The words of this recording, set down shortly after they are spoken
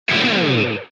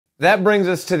That brings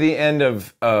us to the end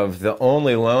of the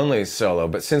Only Lonely solo,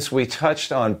 but since we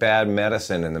touched on Bad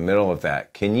Medicine in the middle of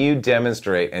that, can you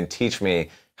demonstrate and teach me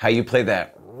how you play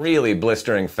that really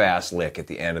blistering fast lick at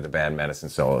the end of the Bad Medicine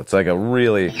solo? It's like a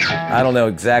really, I don't know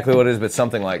exactly what it is, but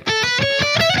something like...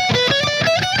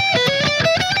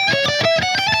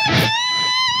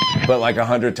 but like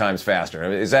 100 times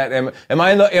faster. Is that, am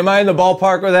I in the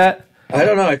ballpark with that? I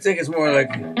don't know, I think it's more like...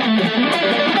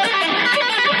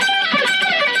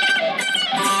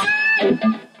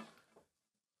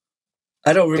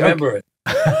 I don't remember it.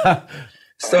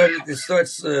 It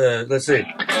starts, let's see.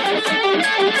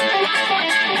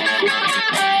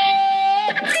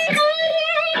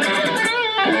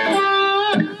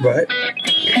 Right.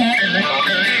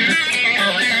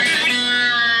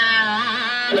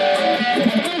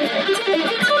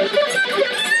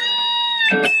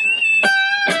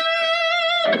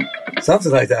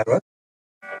 Something like that, right?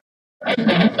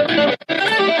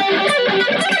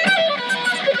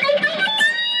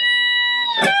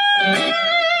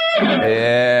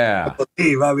 Yeah.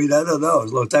 I mean, I don't know. It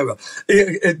was a long time ago.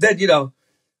 And then, you know,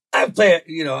 I play it,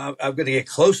 you know, I'm going to get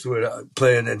close to it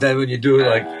playing. And then when you do it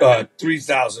like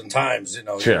 3,000 times, you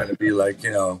know, sure. You're going to be like,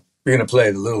 you know, you're going to play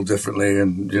it a little differently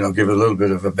and, you know, give it a little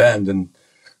bit of a bend. And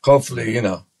hopefully, you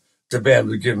know, the band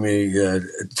would give me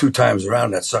 2 times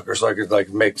around that sucker so I could like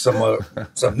make some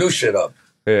new shit up.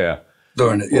 Yeah.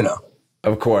 During it, you know.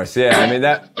 Of course, yeah. I mean,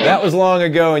 that was long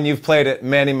ago, and you've played it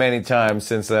many, many times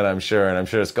since then, I'm sure. And I'm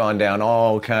sure it's gone down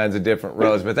all kinds of different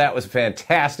roads. But that was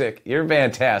fantastic. You're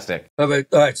fantastic. All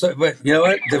right, so but you know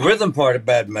what? The rhythm part of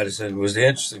Bad Medicine was the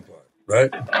interesting part,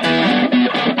 right?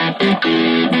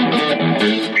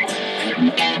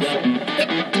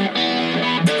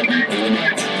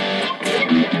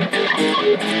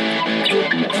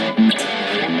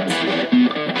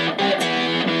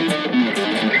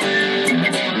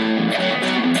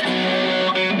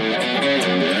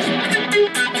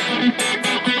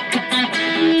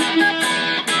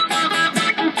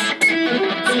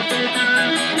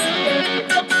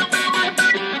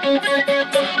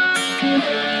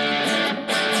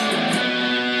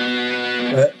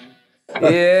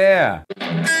 Yeah.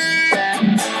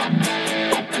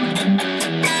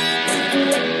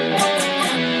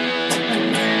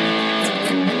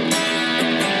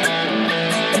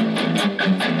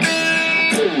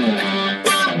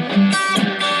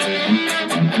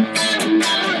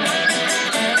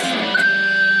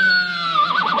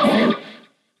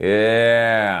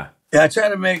 Yeah. Yeah, I try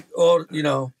to make all, you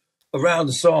know, around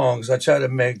the songs, I try to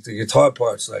make the guitar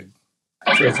parts like,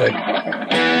 so it's like.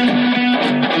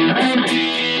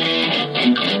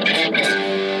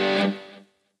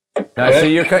 Now, so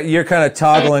you're kind of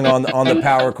toggling on the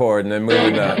power chord and then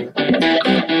moving the.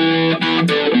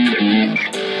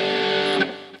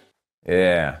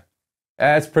 Yeah,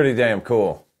 that's pretty damn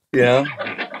cool. Yeah.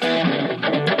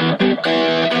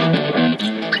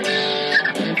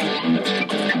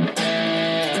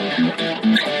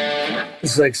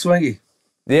 It's like swingy.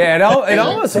 Yeah, it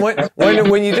almost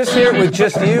when you just hear it with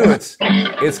just you,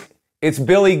 it's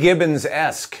Billy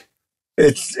Gibbons-esque.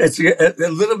 It's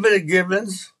a little bit of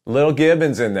Gibbons. Little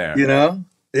Gibbons in there. You know?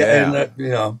 Yeah. And you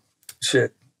know,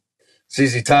 shit.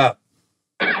 ZZ Top.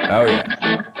 Oh yeah.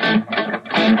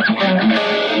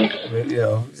 You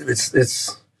know,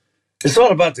 it's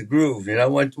all about the groove, you know.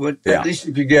 When at least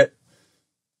if you get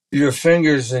your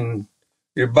fingers and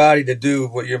your body to do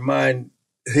what your mind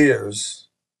hears,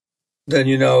 then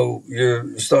you know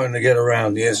you're starting to get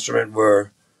around the instrument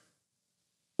where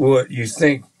what you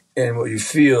think and what you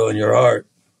feel in your art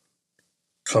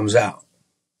comes out.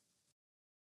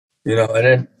 You know, and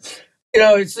then you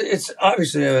know it's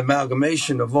obviously an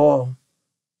amalgamation of all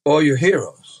your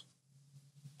heroes.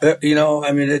 You know,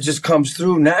 I mean, it just comes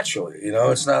through naturally. You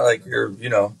know, it's not like you're, you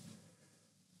know,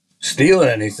 stealing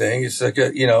anything. It's like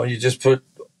you know, you just put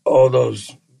all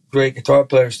those great guitar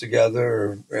players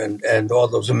together and all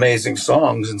those amazing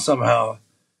songs, and somehow,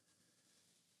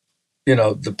 you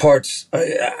know, the parts.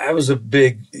 I was a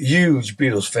huge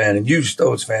Beatles fan and huge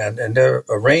Stones fan, and their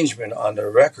arrangement on their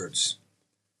records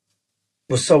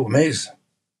was so amazing.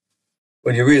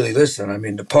 When you really listen, I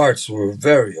mean, the parts were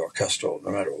very orchestral,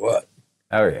 no matter what.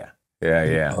 Oh yeah, yeah,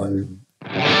 yeah.